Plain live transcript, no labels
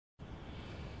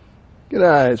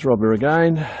G'day, it's Rob here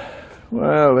again.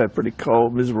 Well, we've had pretty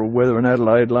cold, miserable weather in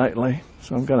Adelaide lately,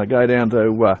 so I'm going to go down to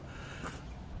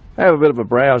have a bit of a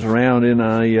browse around in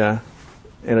a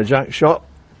junk shop.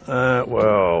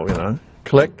 Well, you know,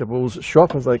 collectibles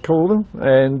shop as they call them,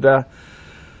 and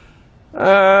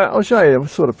I'll show you the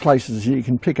sort of places you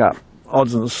can pick up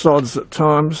odds and sods at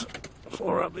times.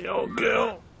 Fire up the old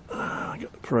girl. Got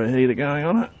the preheater going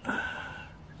on it.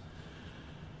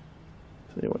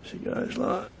 See what she goes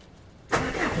like.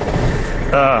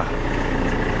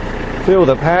 Feel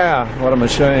the power, what a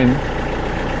machine.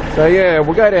 So yeah,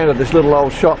 we'll go down to this little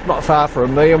old shop not far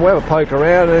from me and we'll have a poke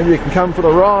around and you can come for the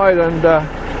ride, and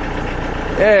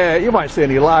yeah, you won't see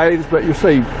any lathes but you'll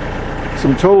see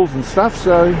some tools and stuff,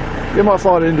 so you might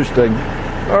find it interesting.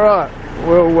 Alright,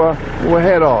 we'll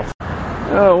head off.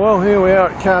 Oh well, here we are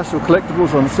at Castle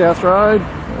Collectibles on South Road,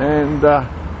 and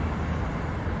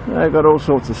they've got all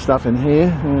sorts of stuff in here,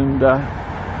 and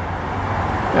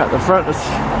out the front is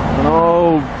an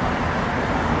old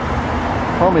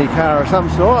Tommy car of some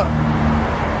sort,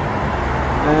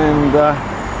 and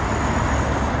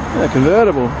a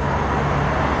convertible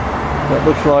that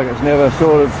looks like it's never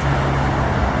sort of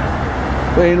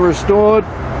been restored.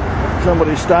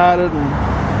 Somebody started, and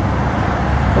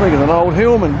I think it's an old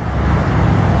Hillman.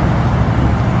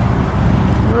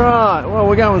 Right, well,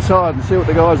 we'll go inside and see what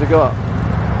the guys have got.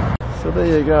 So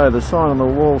there you go, the sign on the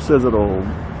wall says it all.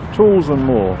 Tools and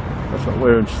more, that's what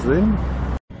we're interested in.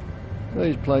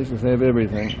 These places have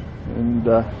everything, and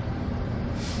as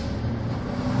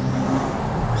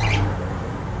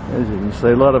you can see,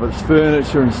 a lot of it's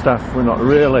furniture and stuff we're not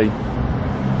really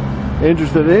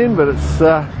interested in, but it's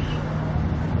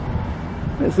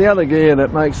the other gear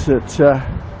that makes it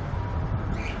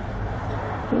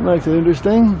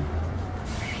interesting.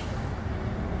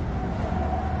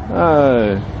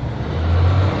 Oh,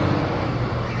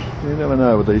 you never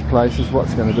know with these places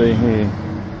what's going to be here.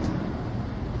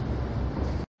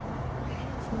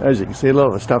 As you can see, a lot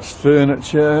of the stuff's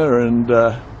furniture and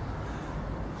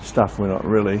stuff we're not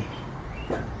really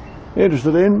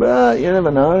interested in, but you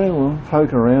never know. We'll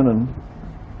poke around and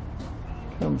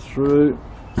come through.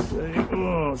 See,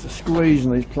 oh, it's a squeeze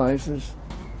in these places.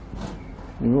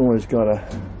 You've always got a...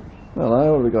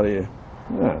 Hello, what have we got here?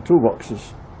 Ah,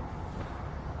 toolboxes.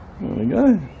 There we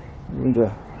go.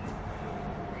 Into,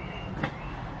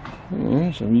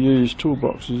 yeah, some used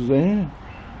toolboxes there.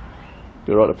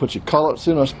 Be right to put your collets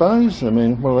in, I suppose. I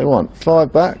mean, what do they want?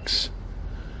 $5,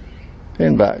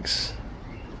 $10.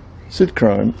 Sid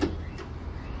chrome.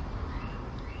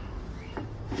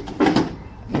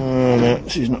 Oh no,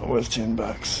 she's not worth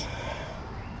 $10.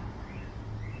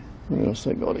 What else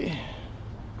they got here?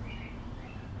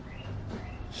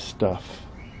 Stuff.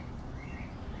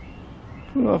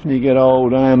 Quite often you get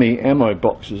old army ammo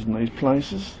boxes in these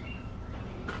places.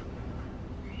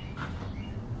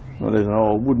 Well, there's an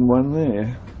old wooden one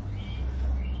there.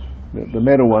 The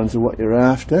metal ones are what you're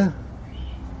after.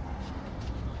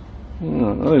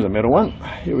 Oh, there's a metal one.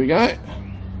 Here we go.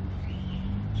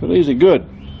 So these are good.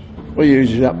 We use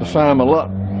these up the farm a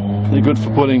lot. They're good for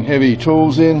putting heavy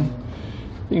tools in.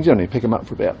 You can generally pick them up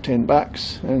for about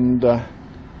 $10, and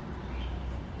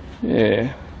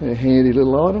yeah, they're handy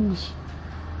little items.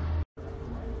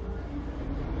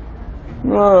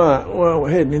 Right, well,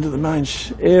 we're heading into the main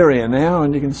area now,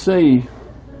 and you can see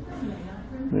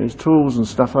there's tools and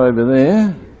stuff over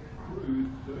there.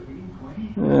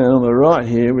 And on the right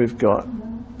here we've got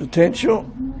potential.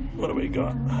 What do we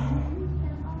got?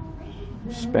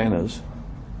 Spanners.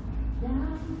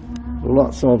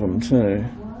 Lots of them too.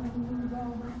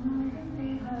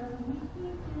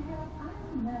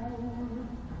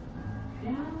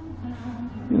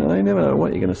 You know, you never know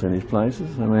what you're going to see in these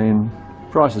places. I mean,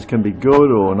 prices can be good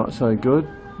or not so good.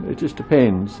 It just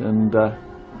depends, and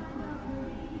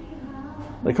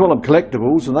they call them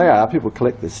collectibles, and they are. People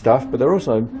collect this stuff, but they're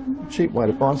also a cheap way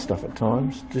to buy stuff at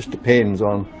times. Just depends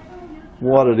on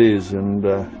what it is and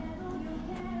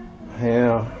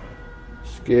how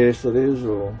scarce it is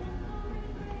or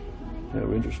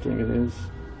how interesting it is.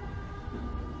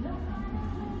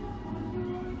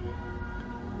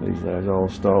 These are those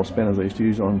old style spanners they used to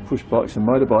use on push bikes and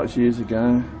motorbikes years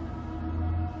ago.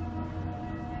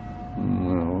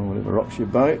 Well, whatever rocks your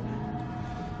boat.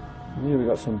 Here we've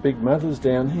got some big mothers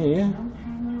down here.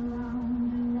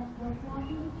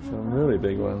 Some really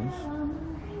big ones.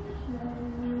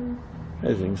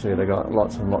 As you can see, they got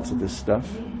lots and lots of this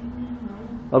stuff.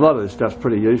 A lot of this stuff's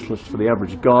pretty useless for the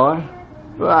average guy,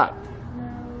 but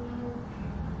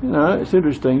you know, it's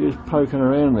interesting just poking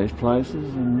around these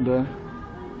places, and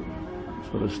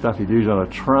sort of stuff you'd use on a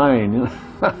train, you know.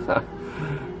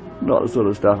 Not the sort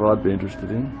of stuff I'd be interested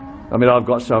in. I mean, I've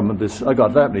got some of this. I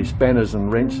got that many spanners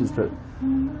and wrenches that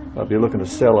I'd be looking to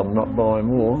sell them, not buy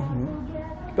more.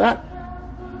 But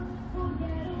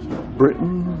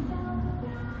Britain,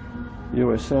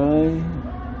 USA,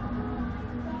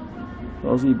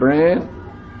 Aussie brand.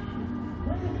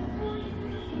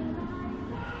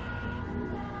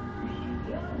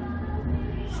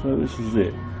 So this is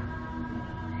it.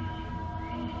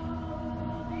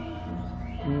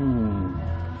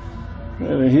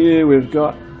 Over here we've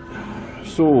got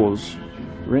saws,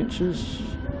 wrenches.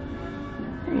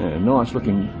 Yeah, nice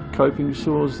looking coping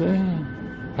saws there.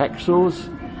 Hacksaws.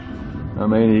 I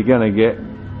mean, you're going to get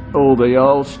all the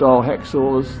old style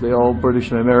hacksaws, the old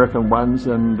British and American ones,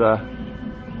 and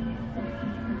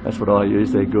that's what I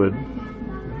use. They're good.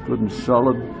 Good and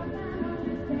solid.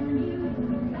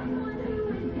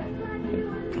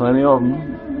 Plenty of them.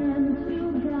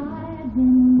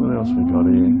 What else we got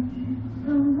here?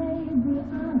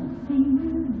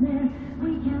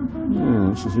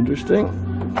 This is interesting.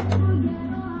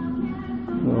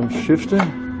 Old shifter.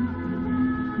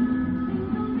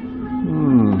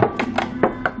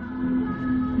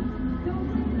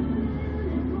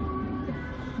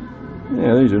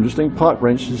 Yeah, these are interesting. Pipe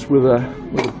wrenches with a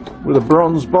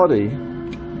bronze body.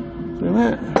 See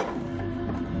that?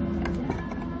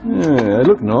 Yeah, they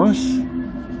look nice.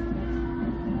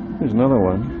 Here's another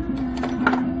one.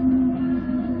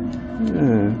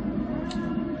 Yeah.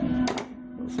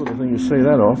 That sort of thing, you see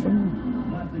that often.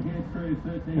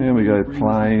 Here we go,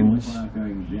 planes. A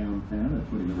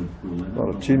lot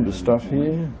of timber stuff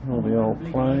here, all the old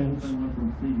planes.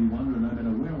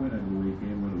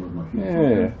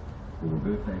 Yeah.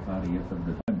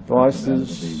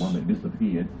 Vices. So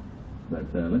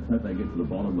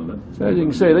as you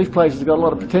can see, these places have got a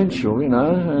lot of potential, you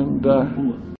know, and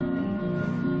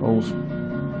all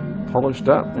polished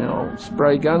up, you know, old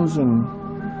spray guns and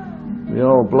the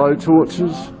old blow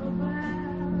torches.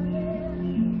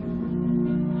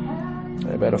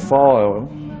 How about a fire oil?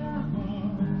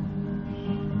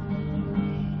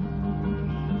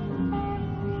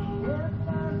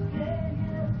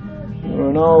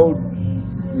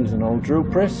 Here's an old drill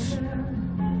press.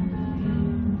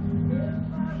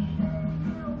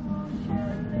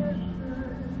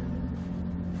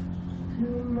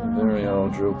 Very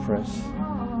old drill press.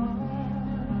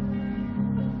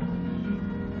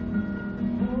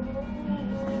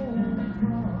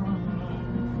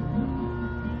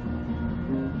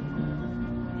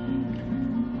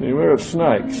 Beware of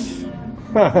snakes.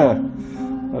 I don't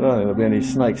think there'll be any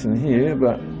snakes in here,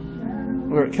 but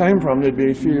where it came from, there'd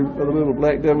be a few of the little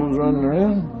black devils running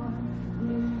around.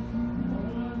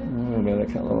 Oh, about a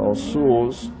couple of old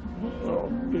saws,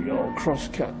 big old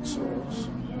cross-cut saws.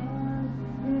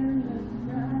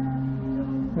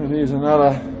 And here's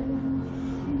another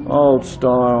old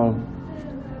style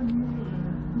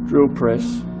drill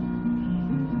press.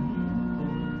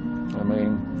 I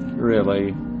mean,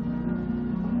 really,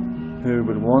 who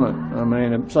would want it? I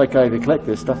mean, it's okay to collect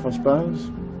this stuff, I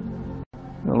suppose.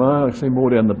 Hello, I see more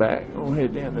down the back. I'll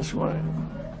head down this way.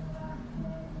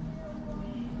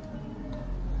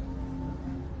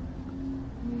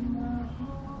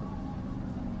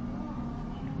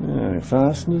 Yeah,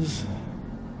 fasteners.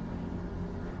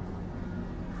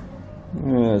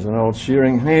 Yeah, there's an old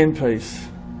shearing handpiece.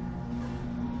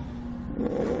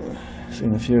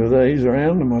 Seen a few of these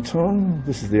around in my time.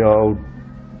 This is the old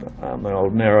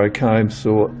narrow comb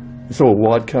sort. It's all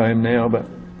wide comb now, but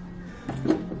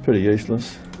pretty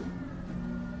useless.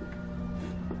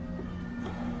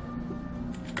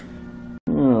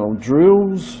 Oh,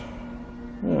 drills.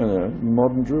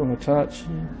 Modern drill, Hitachi.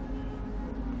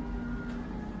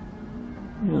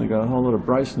 Yeah, they got a whole lot of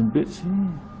bracing bits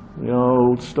here. The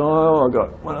old style, I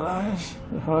got one of those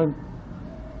at home.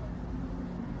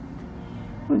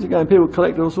 Once again, people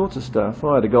collect all sorts of stuff.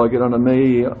 I had a guy get onto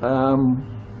me,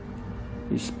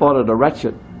 he spotted a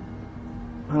ratchet,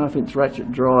 half-inch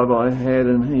ratchet drive I had,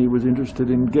 and he was interested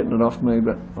in getting it off me,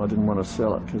 but I didn't want to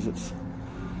sell it because it was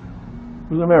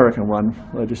an American one.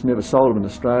 They just never sold them in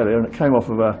Australia, and it came off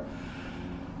of a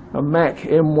Mack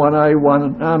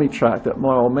M1A1 army truck that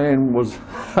my old man was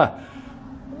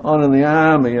on in the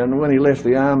army, and when he left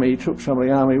the army, he took some of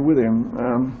the army with him.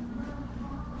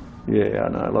 Yeah, I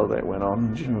know a lot of that went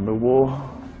on during the war.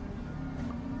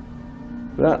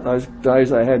 But those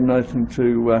days they had nothing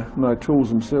to, no tools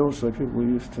themselves, so people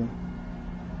used to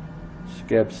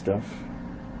scab stuff.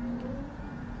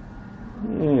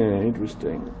 Yeah,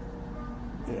 interesting.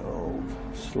 The old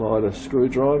slider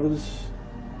screwdrivers.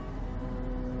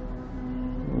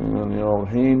 And the old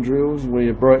hand drills, where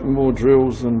you've broken more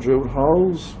drills than drilled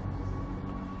holes.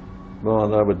 Oh,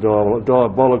 they were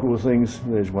diabolical things.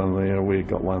 There's one there. We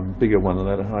got one bigger one than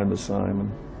that at home, the same,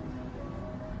 and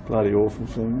bloody awful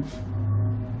things.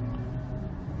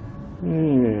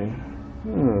 Yeah,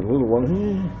 oh, a little one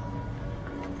here.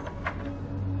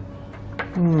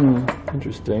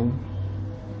 Interesting.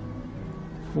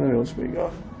 What else we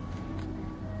got?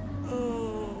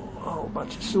 Oh, a whole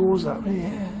bunch of saws up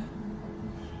here.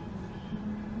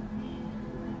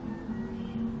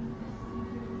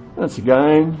 That's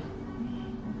again.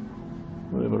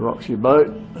 Whatever rocks your boat,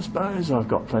 I suppose. I've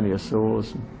got plenty of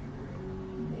saws.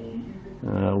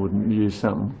 I wouldn't use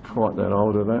something quite that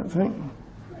old, I don't think.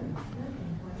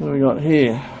 What have we got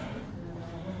here?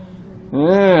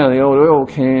 Ah, the old oil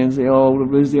cans,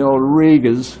 there's the old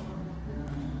Rigas.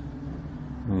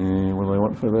 Yeah, what do they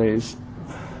want for these?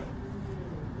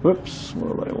 Whoops, what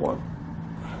do they want?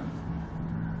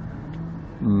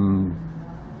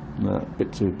 No, a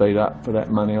bit too beat up for that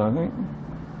money, I think.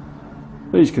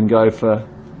 These can go for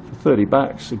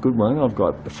 $30, a good one. I've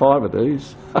got 5 of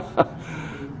these.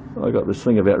 I got this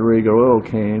thing about Riga oil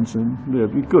cans, and they're a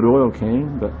good oil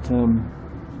can, but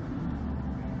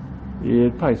yeah,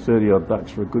 I'd pay 30 odd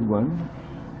bucks for a good one.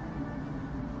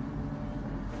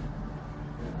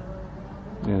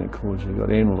 And of course you've got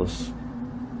endless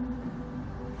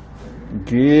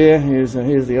gear. Here's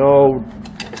the old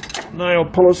nail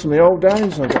pullers from the old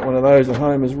days. I've got one of those at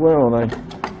home as well, and they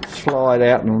slide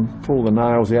out and pull the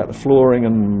nails out the flooring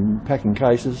and packing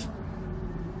cases.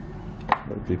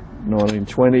 That'd be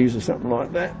 1920s or something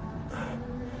like that.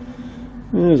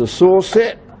 There's a saw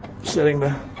set, setting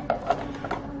the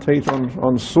teeth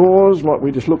on saws like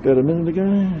we just looked at a minute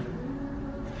ago.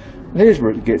 Here's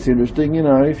where it gets interesting, you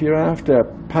know, if you're after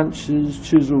punches,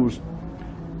 chisels,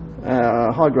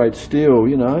 high-grade steel,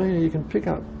 you know, you can pick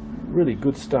up really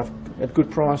good stuff at good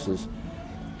prices.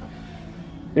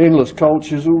 Endless cold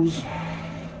chisels.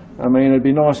 I mean, it'd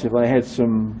be nice if they had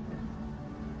some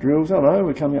drills. I don't know,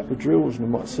 we're coming up with drills, and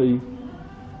we might see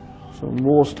some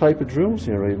Morse taper drills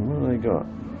here even. What have they got?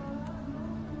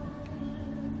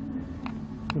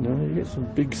 You know, you get some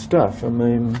big stuff. I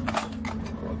mean,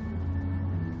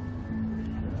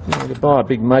 you know, to buy a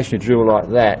big masonry drill like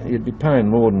that, you'd be paying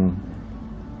more than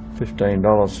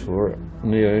 $15 for it,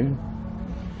 new.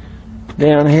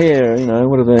 Down here, you know,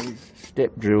 what are these?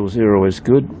 Step drills, they're always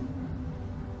good.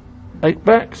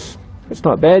 $8. That's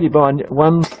not bad. You buy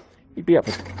one, you'd be up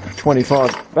for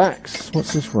 $25.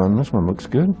 What's this one? This one looks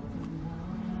good.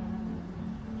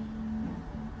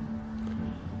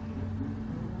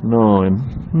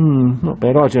 $9. Not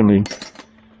bad. I generally.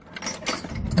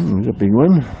 There's a big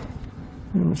one.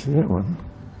 How much is that one?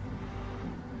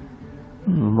 I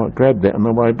might grab that on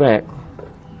the way back.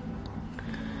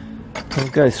 I'll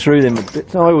go through them a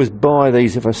bit. I always buy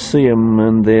these if I see them,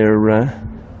 and they're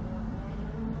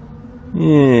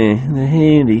yeah, they're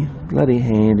handy, bloody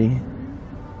handy.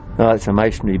 Oh, it's a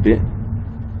masonry bit.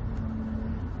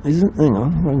 Is it? Hang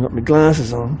on, I haven't got my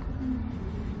glasses on.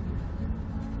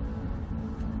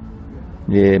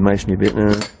 Yeah, masonry bit.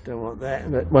 No, don't want that.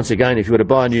 But once again, if you were to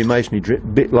buy a new masonry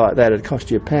bit like that, it'd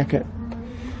cost you a packet.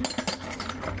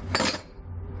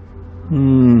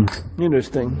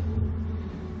 Interesting.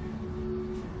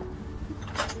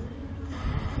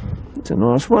 It's a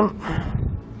nice one.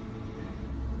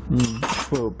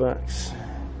 $12.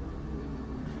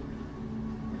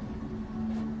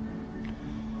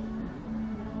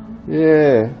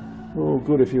 Yeah, all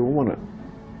good if you want it,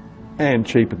 and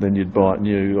cheaper than you'd buy it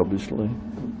new, obviously.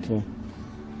 But,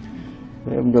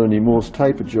 I haven't got any Morse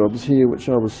taper jobs here, which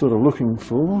I was sort of looking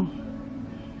for.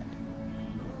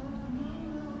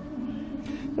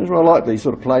 That's why I like these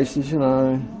sort of places, you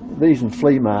know. These and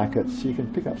flea markets, you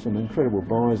can pick up some incredible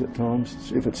buys at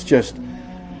times if it's just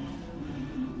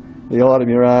the item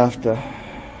you're after.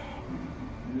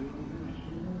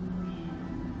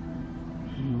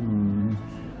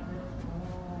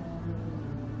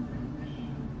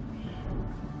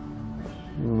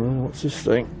 What's this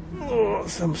thing? Oh,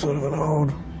 some sort of an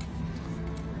old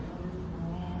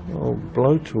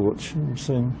blowtorch. I've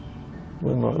seen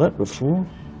one like that before.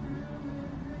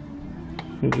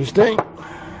 Interesting.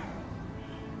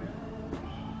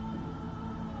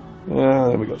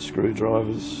 Then we've got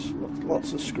screwdrivers,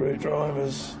 lots of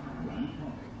screwdrivers.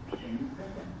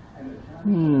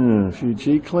 A few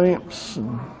G-clamps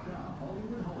and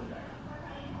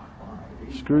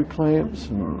screw clamps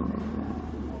and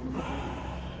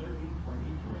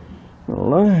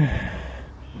hello.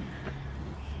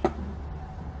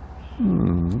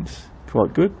 It's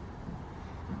quite good.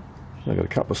 I've got a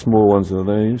couple of small ones of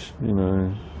these, you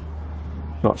know,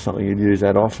 not something you'd use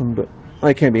that often, but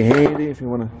they can be handy if you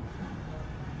want to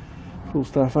pull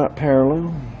stuff up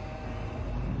parallel.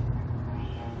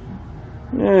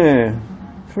 Yeah,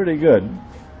 pretty good.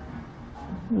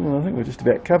 Well, I think we've just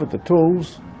about covered the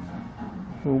tools.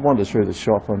 We'll wander through the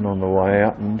shop and on the way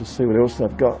out and just see what else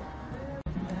they've got.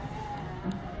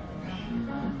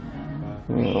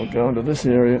 Well, I'll go into this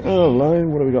area. Oh, hello,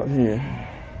 what have we got here?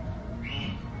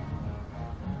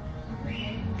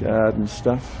 Garden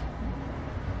stuff.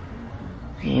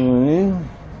 Oh, yeah.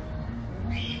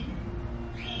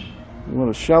 You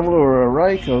want a shovel or a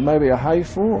rake or maybe a hay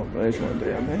fork? There's one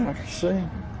down there, I can see.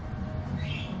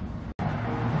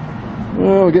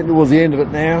 Well, we're getting towards the end of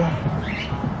it now.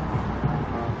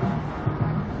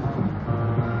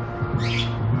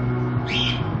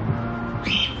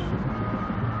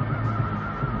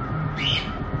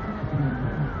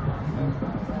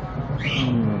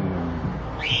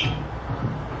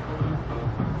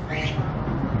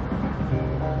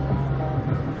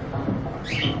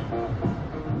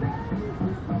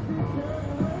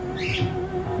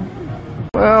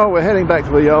 Well, we're heading back to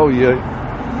the old ute.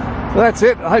 So that's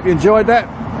it. I hope you enjoyed that.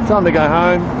 Time to go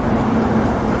home.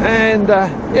 And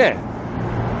yeah,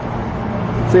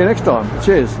 see you next time.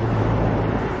 Cheers.